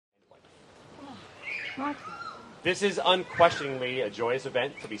This is unquestioningly a joyous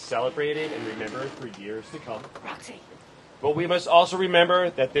event to be celebrated and remembered for years to come. Roxy. But we must also remember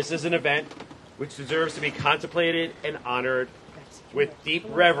that this is an event which deserves to be contemplated and honored with deep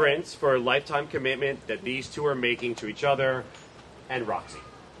reverence for a lifetime commitment that these two are making to each other and Roxy.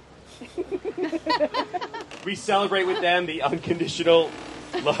 We celebrate with them the unconditional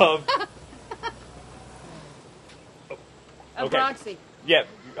love Of Roxy. Yeah,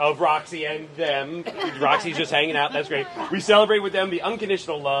 of Roxy and them. Roxy's just hanging out. That's great. We celebrate with them the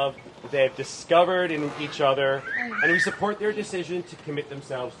unconditional love that they have discovered in each other, and we support their decision to commit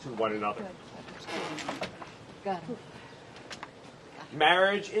themselves to one another. Got him.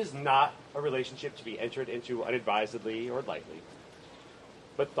 Marriage is not a relationship to be entered into unadvisedly or lightly,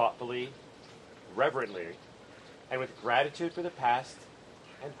 but thoughtfully, reverently, and with gratitude for the past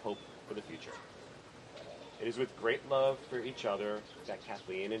and hope for the future. It is with great love for each other that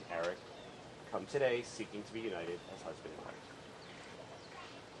Kathleen and Eric come today seeking to be united as husband and wife.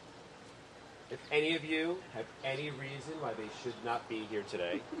 If any of you have any reason why they should not be here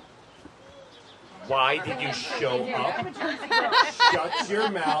today, why did you show up? Shut your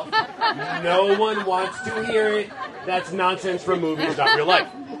mouth. No one wants to hear it. That's nonsense from movies, not real life.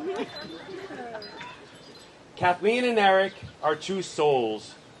 Kathleen and Eric are two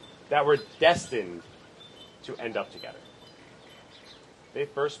souls that were destined to end up together. They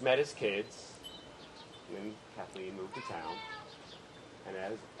first met as kids when Kathleen moved to town. And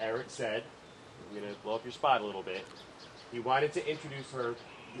as Eric said, I'm going to blow up your spot a little bit, he wanted to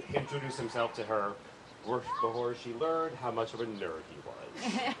introduce himself to her before she learned how much of a nerd he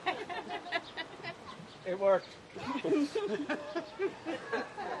was. It worked.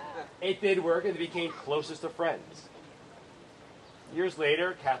 It did work, and they became closest of friends. Years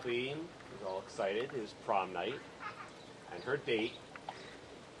later, Kathleen was all excited. It was prom night, and her date,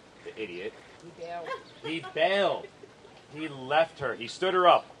 the idiot, he bailed. He left her. He stood her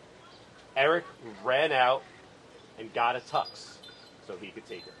up. Eric ran out and got a tux so he could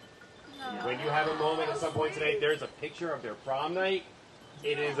take her. When you have a moment at some point today, there's a picture of their prom night.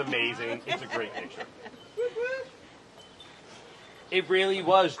 It is amazing. It's a great picture. It really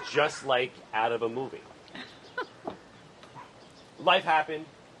was just like out of a movie. Life happened,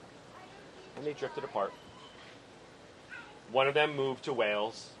 and they drifted apart. One of them moved to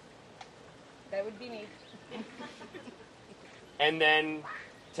Wales. That would be me. And then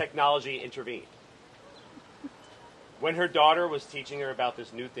technology intervened. When her daughter was teaching her about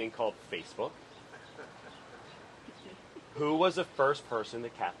this new thing called Facebook, who was the first person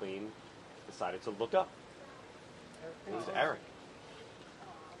that Kathleen decided to look up? It was Eric.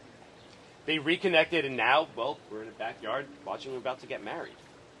 They reconnected, and now, well, we're in the backyard watching them about to get married.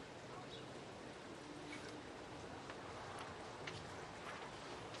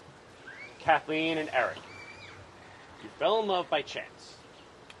 Kathleen and Eric, you fell in love by chance.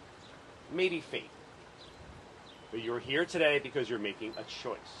 Maybe fate. But you're here today because you're making a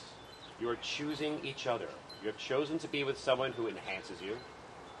choice. You are choosing each other. You have chosen to be with someone who enhances you,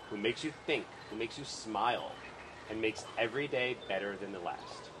 who makes you think, who makes you smile, and makes every day better than the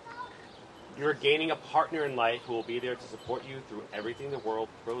last. You are gaining a partner in life who will be there to support you through everything the world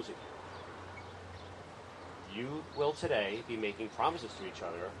throws at you. You will today be making promises to each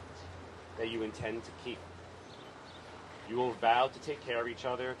other that you intend to keep. You will vow to take care of each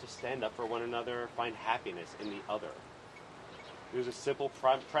other, to stand up for one another, find happiness in the other. There's a simple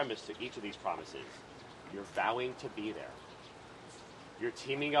premise to each of these promises. You're vowing to be there. You're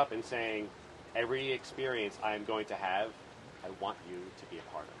teaming up and saying, every experience I am going to have, I want you to be a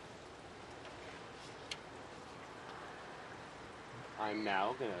part of. I'm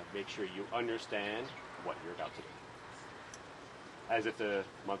now going to make sure you understand what you're about to do. As if the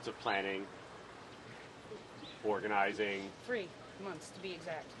months of planning, organizing, 3 months to be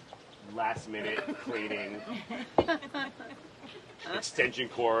exact. last minute cleaning, extension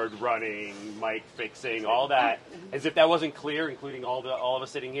cord running, mic fixing, all that. As if that wasn't clear, including all of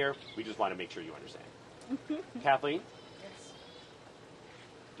us sitting here, we just want to make sure you understand. Kathleen? Yes.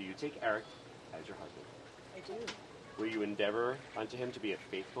 Do you take Eric as your husband? I do. Will you endeavor unto him to be a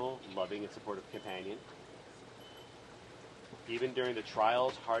faithful, loving, and supportive companion? Even during the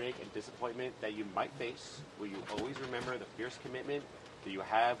trials, heartache, and disappointment that you might face, will you always remember the fierce commitment that you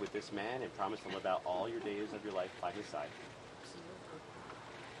have with this man and promise to live out all your days of your life by his side?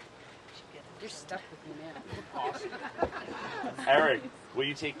 You're stuck with me, man. Awesome. Eric, will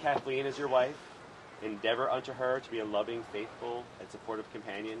you take Kathleen as your wife? Endeavor unto her to be a loving, faithful, and supportive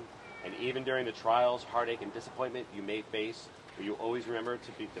companion. And even during the trials, heartache, and disappointment you may face, will you always remember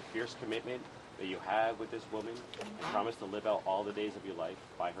to be the fierce commitment that you have with this woman and promise to live out all the days of your life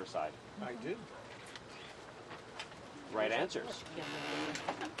by her side? I do. right answers.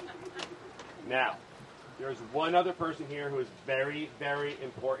 Now, there's one other person here who is very, very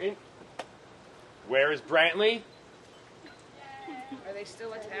important. Where is Brantley? Are they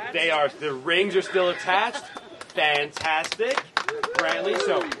still attached? They are. The rings are still attached. Fantastic. Brantley,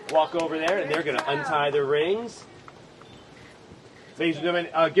 so walk over there, and they're going to untie the rings. Ladies and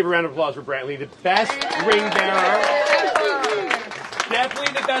gentlemen, give a round of applause for Brantley, the best ring bearer.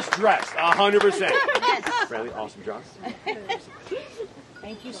 Definitely the best dressed, 100%. Brantley, awesome job.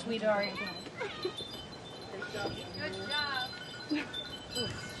 Thank you, sweetheart. Good job.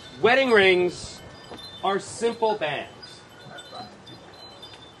 Wedding rings are simple bands.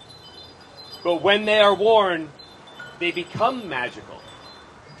 But when they are worn, they become magical.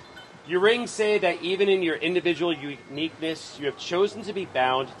 Your rings say that even in your individual uniqueness, you have chosen to be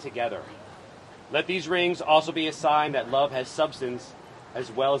bound together. Let these rings also be a sign that love has substance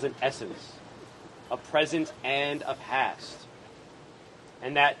as well as an essence, a present and a past.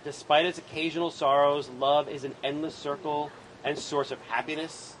 And that despite its occasional sorrows, love is an endless circle and source of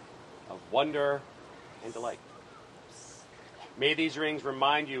happiness, of wonder, and delight. May these rings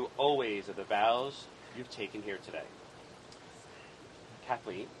remind you always of the vows you've taken here today.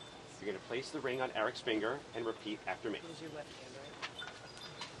 Kathleen, you're going to place the ring on Eric's finger and repeat after me. Use your left hand,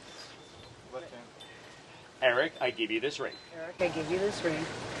 right? Left hand. Eric, I give you this ring Eric, I give you this ring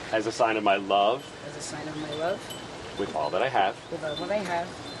as a sign of my love as a sign of my love. with all that I have. With all that I have,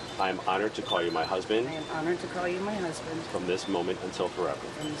 I am honored to call you my husband I am honored to call you my husband from this moment until forever.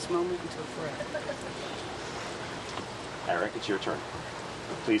 from this moment until forever. Eric, it's your turn.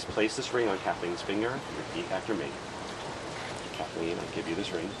 Please place this ring on Kathleen's finger and repeat after me. Kathleen, I give you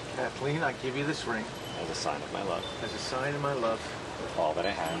this ring Kathleen, I give you this ring as a sign of my love as a sign of my love with all that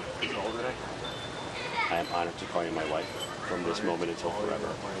I have. with all that I have. I am honored to call you my wife from this moment until All forever.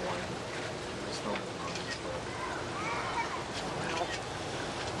 my wife. This moment forever.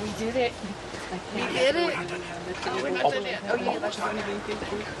 We did it. We did it. Oh, we're not done yet. Oh, yeah, that's right.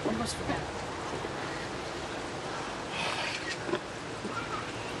 Almost forgot.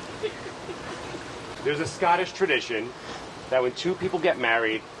 There's a Scottish tradition that when two people get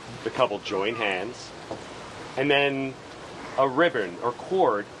married, the couple join hands, and then a ribbon or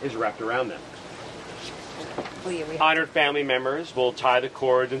cord is wrapped around them. Oh, yeah, we have. Honored family members will tie the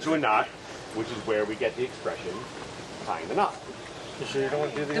cords into a knot, which is where we get the expression, tying the knot. You sure you don't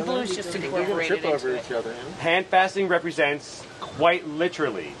want to do the The other one? blues just You're gonna incorporated trip over into each it. other. Hand fasting represents, quite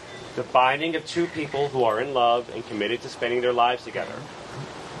literally, the binding of two people who are in love and committed to spending their lives together.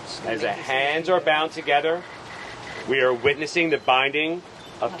 As the hands are bound together, we are witnessing the binding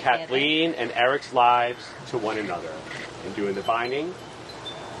of Kathleen and Eric's lives to one another. And doing the binding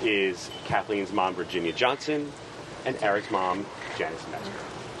is Kathleen's mom, Virginia Johnson, and Eric's mom, Janice Metzger.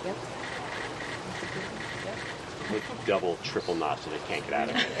 Yep. With double, triple knots so they can't get out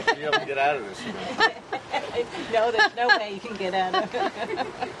of it. You're able to get out of this. You know. No, there's no way you can get out of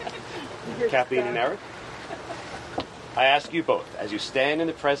it. Kathleen and Eric, I ask you both, as you stand in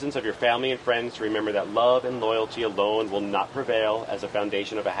the presence of your family and friends, to remember that love and loyalty alone will not prevail as a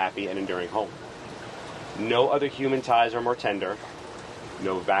foundation of a happy and enduring home. No other human ties are more tender,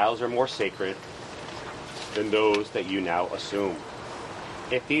 no vows are more sacred than those that you now assume.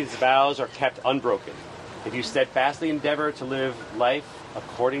 If these vows are kept unbroken, if you steadfastly endeavor to live life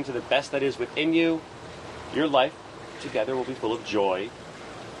according to the best that is within you, your life together will be full of joy,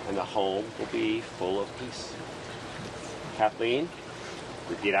 and the home will be full of peace. Kathleen,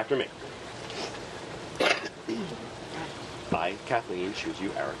 repeat after me. I, Kathleen, choose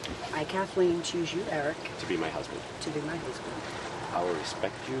you, Eric, I, Kathleen, choose you, Eric, to be my husband. to be my husband. I will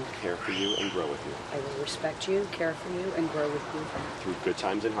respect you, care for you, and grow with you I will respect you, care for you, and grow with you through good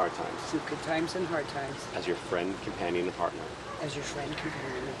times and hard times, through good times and hard times as your friend, companion, and partner, as your friend,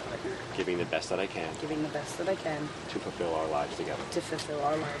 companion, and partner, giving the best that I can giving the best that I can to fulfill our lives together. to fulfill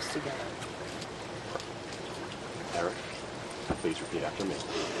our lives together. Eric, please repeat after me.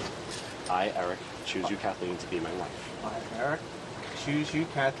 I, Eric, choose you, Kathleen, to be my wife. I, Eric, choose you,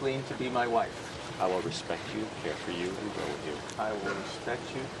 Kathleen, to be my wife. I will respect you, care for you, and grow with you I will respect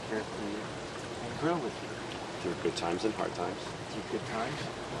you, care for you, and grow with you through good times and hard times, through good times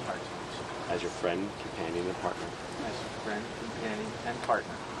and hard times. as your friend, companion, and partner, As a friend, companion, and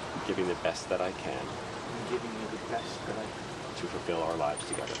partner, giving the best that I can and giving you the best that I can to fulfill our lives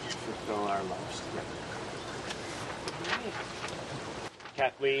together. to fulfill our lives together.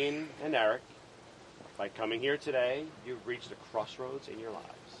 Kathleen and Eric, by coming here today, you've reached a crossroads in your lives.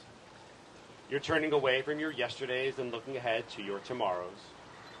 You're turning away from your yesterdays and looking ahead to your tomorrows.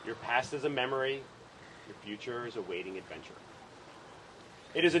 Your past is a memory. Your future is a waiting adventure.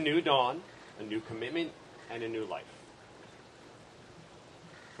 It is a new dawn, a new commitment, and a new life.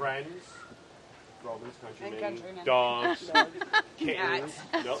 friends, Romans, countrymen, countrymen. dogs, kittens.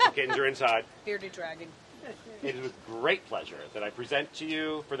 No, the kittens are inside. Bearded dragon. It is with great pleasure that I present to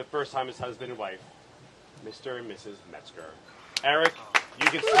you for the first time as husband and wife, Mr. and Mrs. Metzger. Eric, you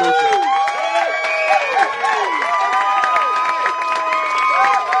can smooch it.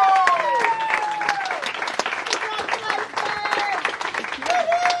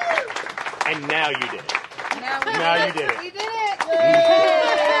 And now you did it. Now you did it. We did it.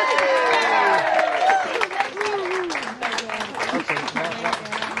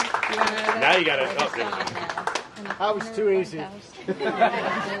 Now you got to. That was too easy.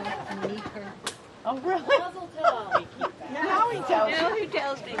 Oh, really? Mazel tov. Now he tells you. Now who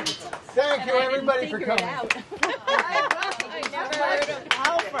tells me? Thank you, everybody, for coming. I never heard of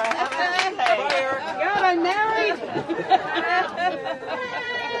Alfred, God, I'm married.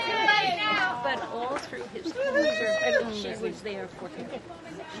 but all through his closure, she was there for him.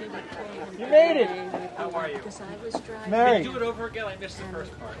 She would call him. You made it. How are you? Because I was driving. Mary. Do it over again. I missed the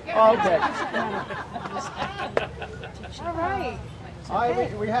first part. Oh, okay. All right. All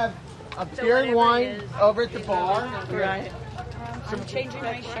right, we have a beer and wine over at the bar. Right. I'm changing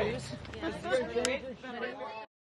my shoes.